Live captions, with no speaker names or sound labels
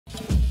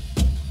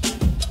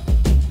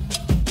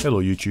Hello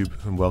YouTube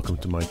and welcome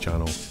to my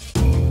channel.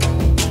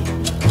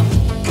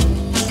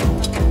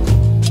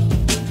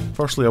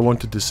 Firstly, I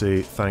wanted to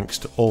say thanks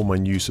to all my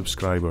new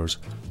subscribers.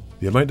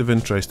 The amount of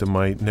interest in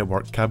my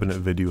network cabinet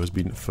video has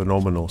been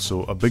phenomenal,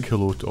 so a big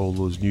hello to all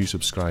those new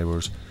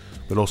subscribers,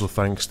 but also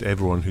thanks to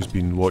everyone who's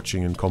been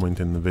watching and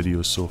commenting the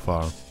videos so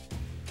far.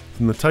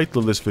 From the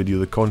title of this video,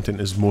 the content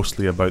is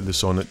mostly about the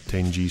Sonnet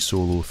 10G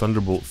Solo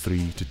Thunderbolt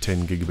 3 to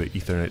 10GB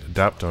Ethernet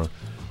adapter,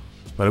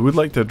 but I would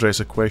like to address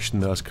a question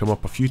that has come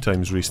up a few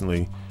times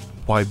recently: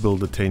 why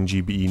build a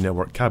 10GBE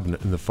network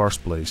cabinet in the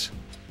first place?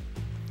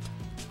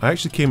 I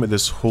actually came at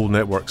this whole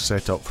network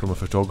setup from a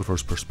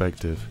photographer's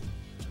perspective.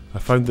 I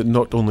found that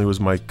not only was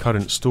my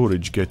current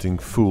storage getting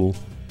full,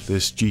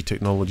 this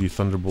G-Technology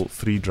Thunderbolt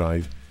 3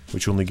 drive,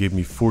 which only gave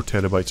me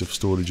 4TB of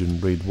storage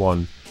in RAID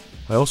 1,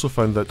 I also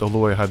found that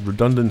although I had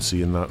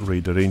redundancy in that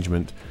RAID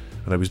arrangement,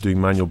 and I was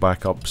doing manual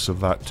backups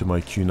of that to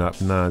my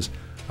QNAP NAS,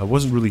 I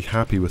wasn't really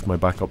happy with my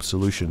backup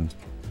solution.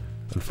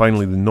 And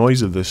finally, the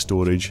noise of this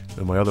storage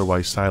in my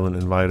otherwise silent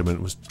environment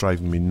was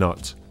driving me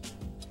nuts.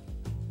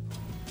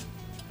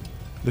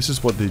 This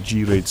is what the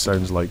G-RAID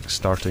sounds like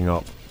starting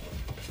up.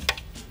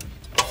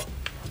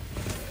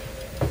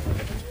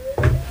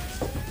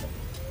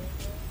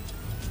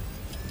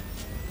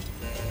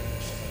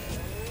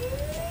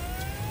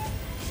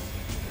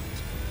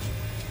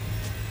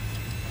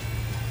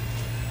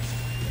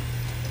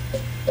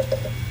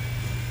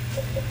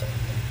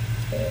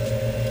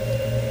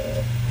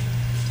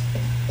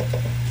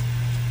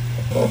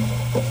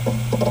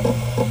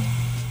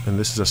 And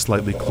this is a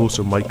slightly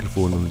closer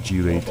microphone on the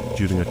G-RAID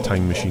during a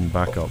time machine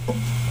backup.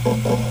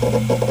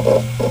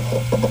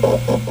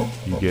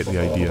 You get the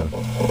idea.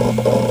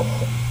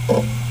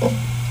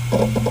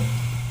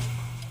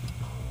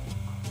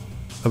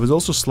 I was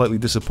also slightly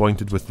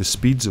disappointed with the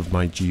speeds of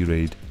my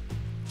G-RAID.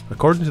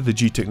 According to the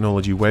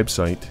G-Technology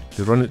website,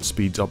 they run at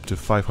speeds up to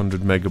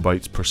 500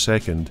 megabytes per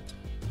second,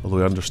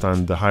 although I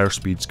understand the higher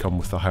speeds come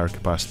with the higher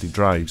capacity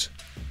drives.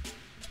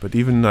 But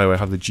even now I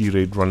have the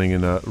G-RAID running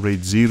in a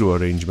RAID 0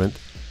 arrangement.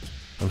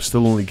 I'm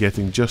still only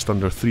getting just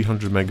under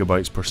 300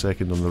 megabytes per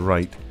second on the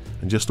write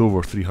and just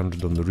over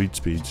 300 on the read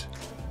speeds.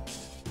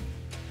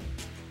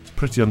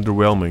 Pretty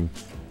underwhelming,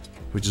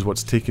 which is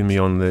what's taken me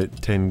on the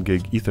 10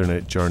 gig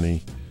Ethernet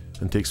journey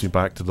and takes me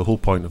back to the whole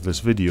point of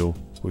this video,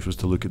 which was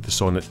to look at the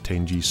Sonnet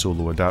 10G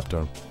Solo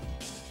adapter.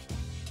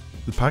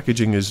 The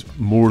packaging is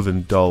more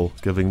than dull,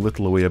 giving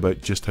little away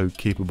about just how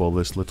capable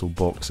this little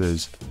box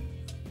is.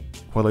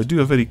 While I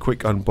do a very quick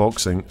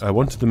unboxing, I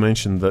wanted to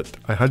mention that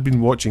I had been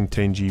watching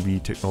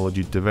 10GB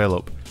technology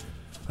develop,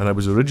 and I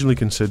was originally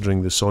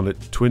considering the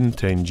Sonnet Twin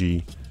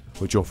 10G,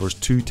 which offers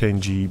two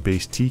 10G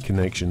base T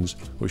connections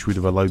which would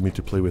have allowed me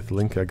to play with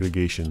link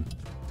aggregation.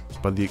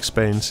 But the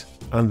expense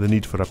and the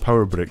need for a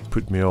power brick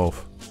put me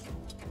off,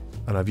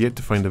 and I've yet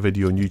to find a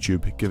video on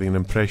YouTube giving an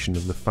impression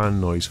of the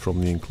fan noise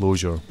from the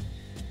enclosure.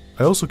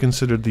 I also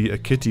considered the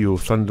Akitio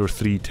Thunder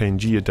 3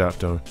 10G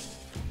adapter.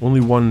 Only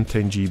one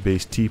 10G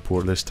base T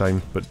port this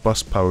time, but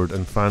bus powered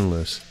and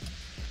fanless.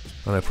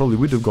 And I probably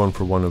would have gone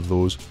for one of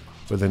those,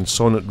 but then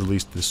Sonnet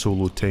released the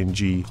Solo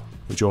 10G,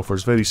 which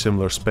offers very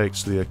similar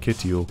specs to the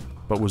Akitio,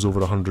 but was over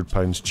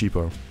 £100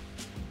 cheaper.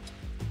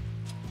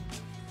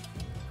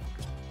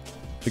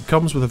 It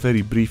comes with a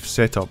very brief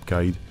setup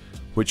guide,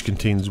 which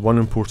contains one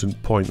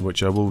important point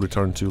which I will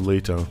return to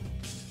later.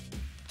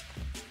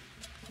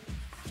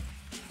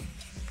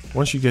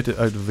 Once you get it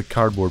out of the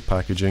cardboard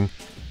packaging,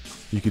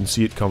 you can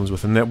see it comes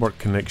with a network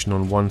connection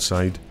on one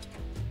side,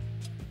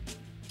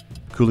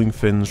 cooling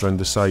fins round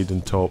the side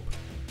and top,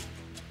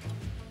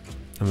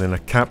 and then a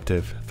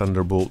captive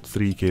Thunderbolt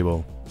 3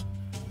 cable.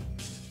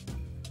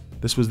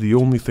 This was the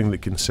only thing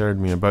that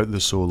concerned me about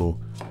the Solo,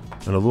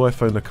 and although I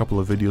found a couple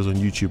of videos on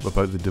YouTube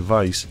about the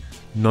device,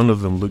 none of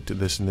them looked at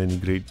this in any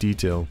great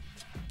detail.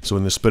 So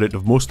in the spirit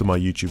of most of my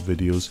YouTube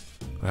videos,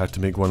 I had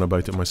to make one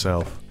about it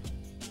myself.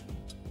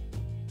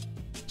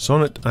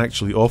 Sonnet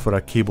actually offer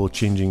a cable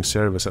changing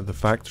service at the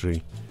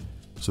factory,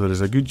 so there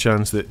is a good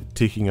chance that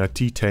taking a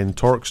T10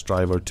 Torx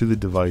driver to the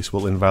device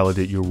will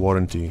invalidate your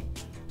warranty,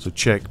 so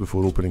check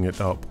before opening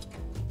it up.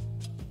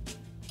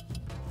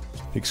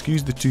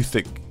 Excuse the too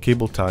thick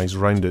cable ties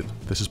around it,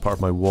 this is part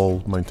of my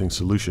wall mounting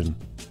solution.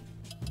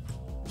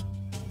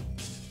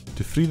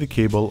 To free the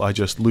cable, I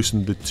just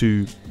loosened the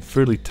two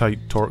fairly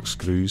tight Torx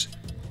screws,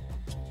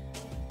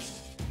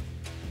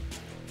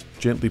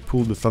 gently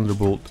pulled the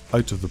Thunderbolt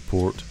out of the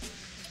port,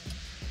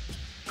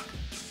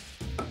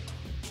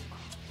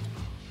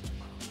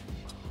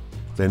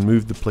 then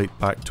moved the plate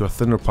back to a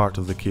thinner part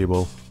of the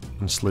cable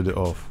and slid it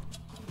off.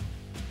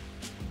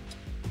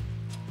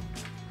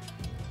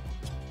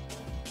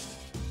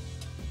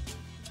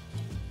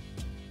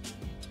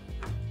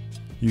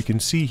 You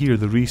can see here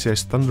the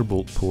recessed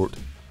Thunderbolt port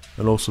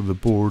and also the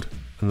board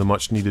and the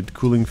much needed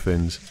cooling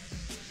fins.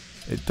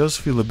 It does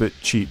feel a bit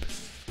cheap,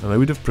 and I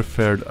would have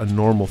preferred a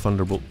normal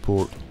Thunderbolt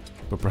port,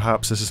 but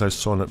perhaps this is how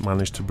Sonnet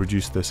managed to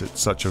produce this at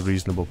such a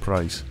reasonable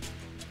price.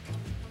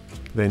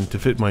 Then to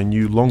fit my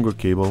new longer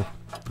cable,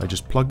 I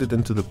just plugged it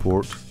into the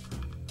port,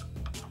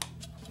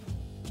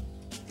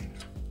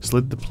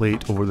 slid the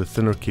plate over the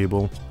thinner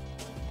cable,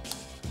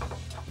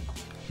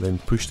 then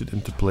pushed it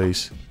into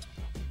place,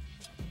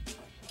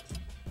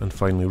 and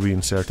finally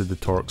reinserted the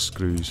Torx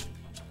screws.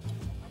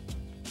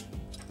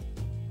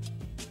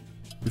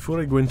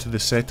 Before I go into the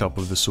setup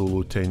of the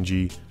Solo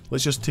 10G,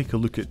 let's just take a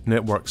look at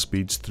network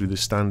speeds through the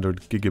standard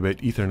gigabit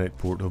Ethernet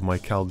port of my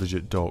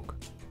CalDigit dock.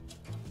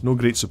 No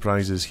great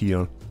surprises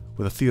here,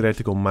 with a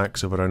theoretical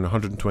max of around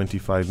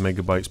 125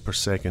 megabytes per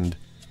second,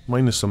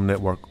 minus some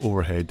network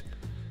overhead,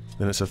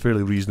 then it's a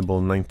fairly reasonable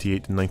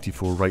 98 and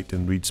 94 write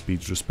and read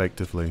speeds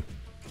respectively.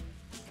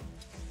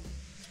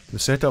 The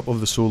setup of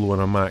the Solo on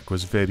a Mac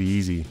was very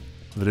easy,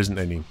 there isn't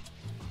any.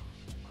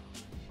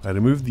 I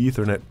removed the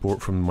Ethernet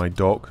port from my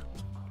dock,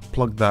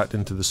 plugged that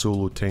into the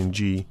Solo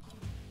 10G,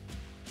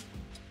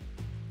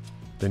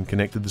 then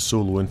connected the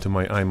Solo into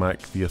my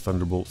iMac via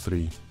Thunderbolt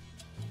 3.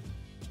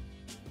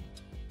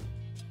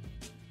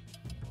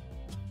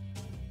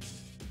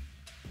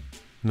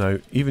 Now,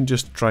 even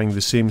just trying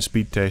the same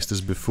speed test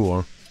as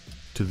before,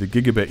 to the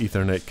gigabit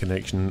Ethernet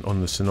connection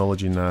on the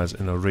Synology NAS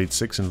in a RAID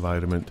 6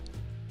 environment,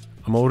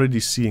 I'm already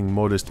seeing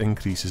modest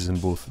increases in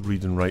both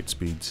read and write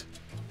speeds.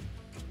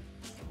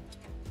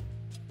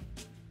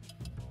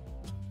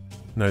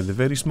 Now, the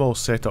very small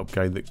setup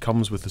guide that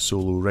comes with the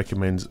Solo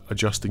recommends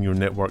adjusting your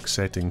network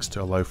settings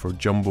to allow for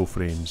jumbo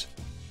frames.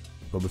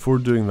 But before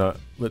doing that,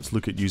 let's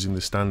look at using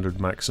the standard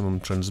maximum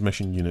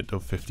transmission unit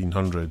of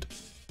 1500.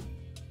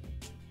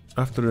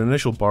 After an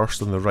initial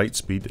burst on the write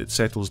speed, it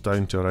settles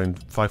down to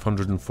around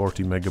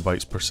 540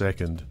 megabytes per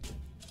second.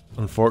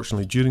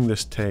 Unfortunately, during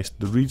this test,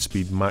 the read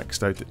speed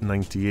maxed out at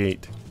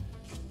 98.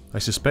 I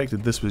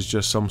suspected this was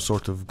just some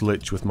sort of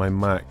glitch with my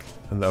Mac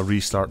and that a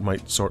restart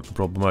might sort the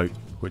problem out,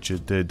 which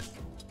it did.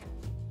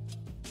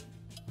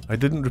 I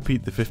didn't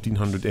repeat the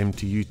 1500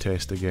 MTU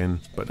test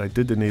again, but I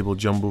did enable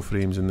jumbo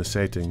frames in the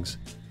settings,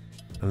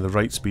 and the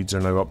write speeds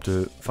are now up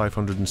to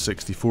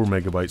 564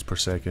 megabytes per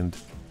second,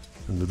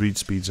 and the read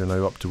speeds are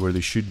now up to where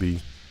they should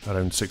be,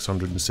 around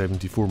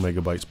 674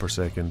 megabytes per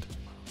second.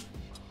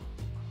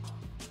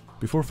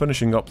 Before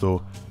finishing up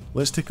though,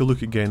 let's take a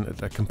look again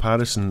at a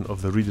comparison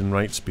of the read and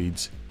write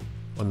speeds.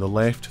 On the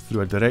left,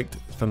 through a direct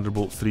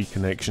Thunderbolt 3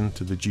 connection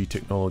to the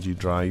G-Technology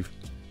drive,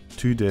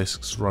 2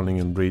 disks running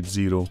in RAID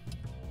 0,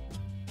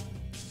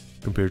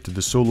 compared to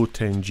the Solo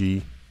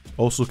 10G,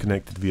 also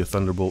connected via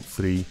Thunderbolt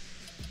 3,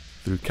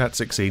 through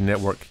Cat6a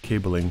network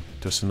cabling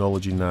to a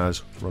Synology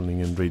NAS running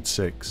in RAID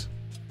 6.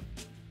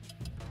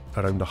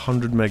 Around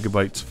 100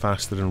 megabytes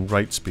faster in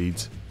write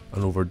speeds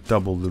and over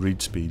double the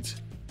read speeds.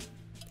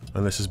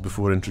 And this is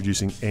before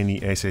introducing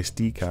any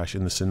SSD cache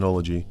in the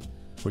Synology,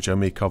 which I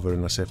may cover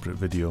in a separate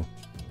video.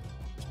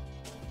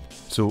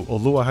 So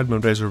although I had my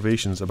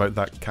reservations about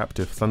that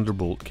captive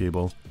Thunderbolt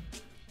cable,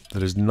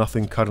 there is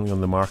nothing currently on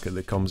the market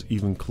that comes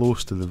even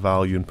close to the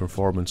value and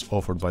performance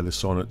offered by the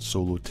Sonnet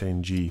Solo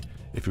 10G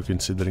if you're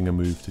considering a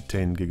move to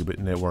 10 gigabit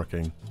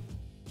networking.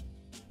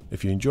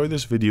 If you enjoy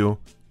this video,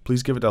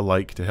 please give it a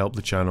like to help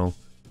the channel,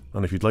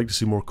 and if you'd like to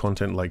see more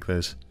content like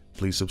this,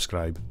 please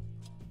subscribe.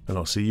 And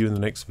I'll see you in the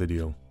next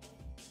video.